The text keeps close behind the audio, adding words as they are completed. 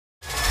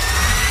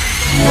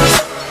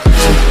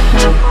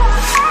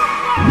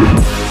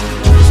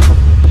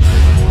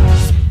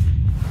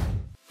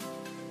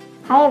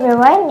Hi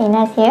everyone,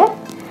 Nina's here.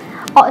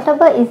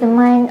 October is the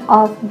month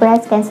of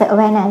breast cancer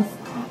awareness.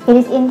 It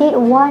is indeed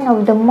one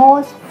of the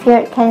most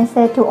feared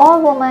cancer to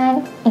all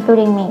women,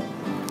 including me.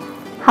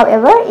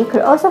 However, it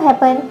could also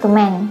happen to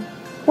men.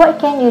 What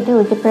can you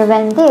do to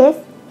prevent this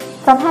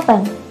from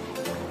happening?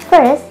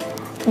 First,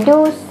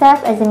 do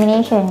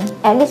self-examination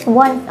at least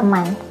once a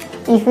month.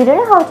 If you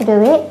don't know how to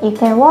do it, you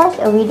can watch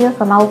a video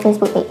from our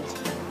Facebook page.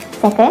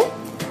 Second,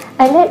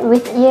 alert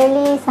with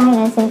yearly signs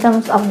and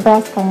symptoms of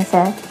breast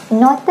cancer.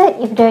 Noted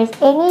if there is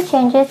any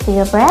changes to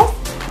your breast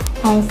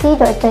and see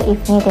doctor if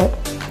needed.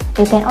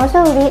 You can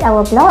also read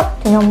our blog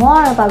to know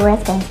more about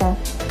breast cancer.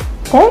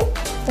 Third,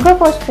 go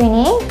for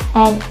screening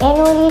and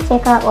annually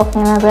check-up of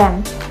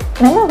mammogram.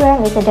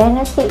 Mammogram is a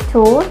diagnostic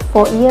tool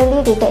for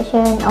yearly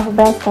detection of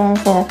breast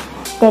cancer.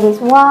 That is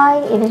why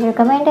it is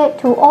recommended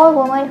to all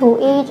women who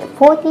age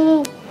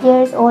 40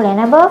 years old and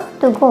above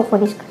to go for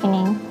this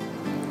screening.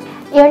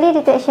 Early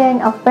detection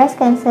of breast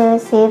cancer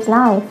saves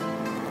life.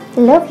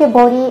 Love your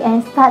body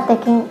and start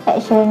taking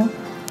action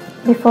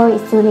before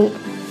it's too late.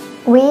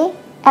 We,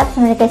 ALPS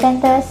Medical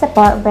Center,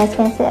 support Breast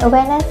Cancer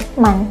Awareness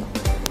Month.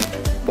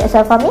 That's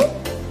all for me.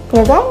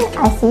 Till then,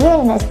 I'll see you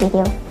in the next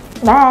video.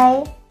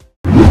 Bye!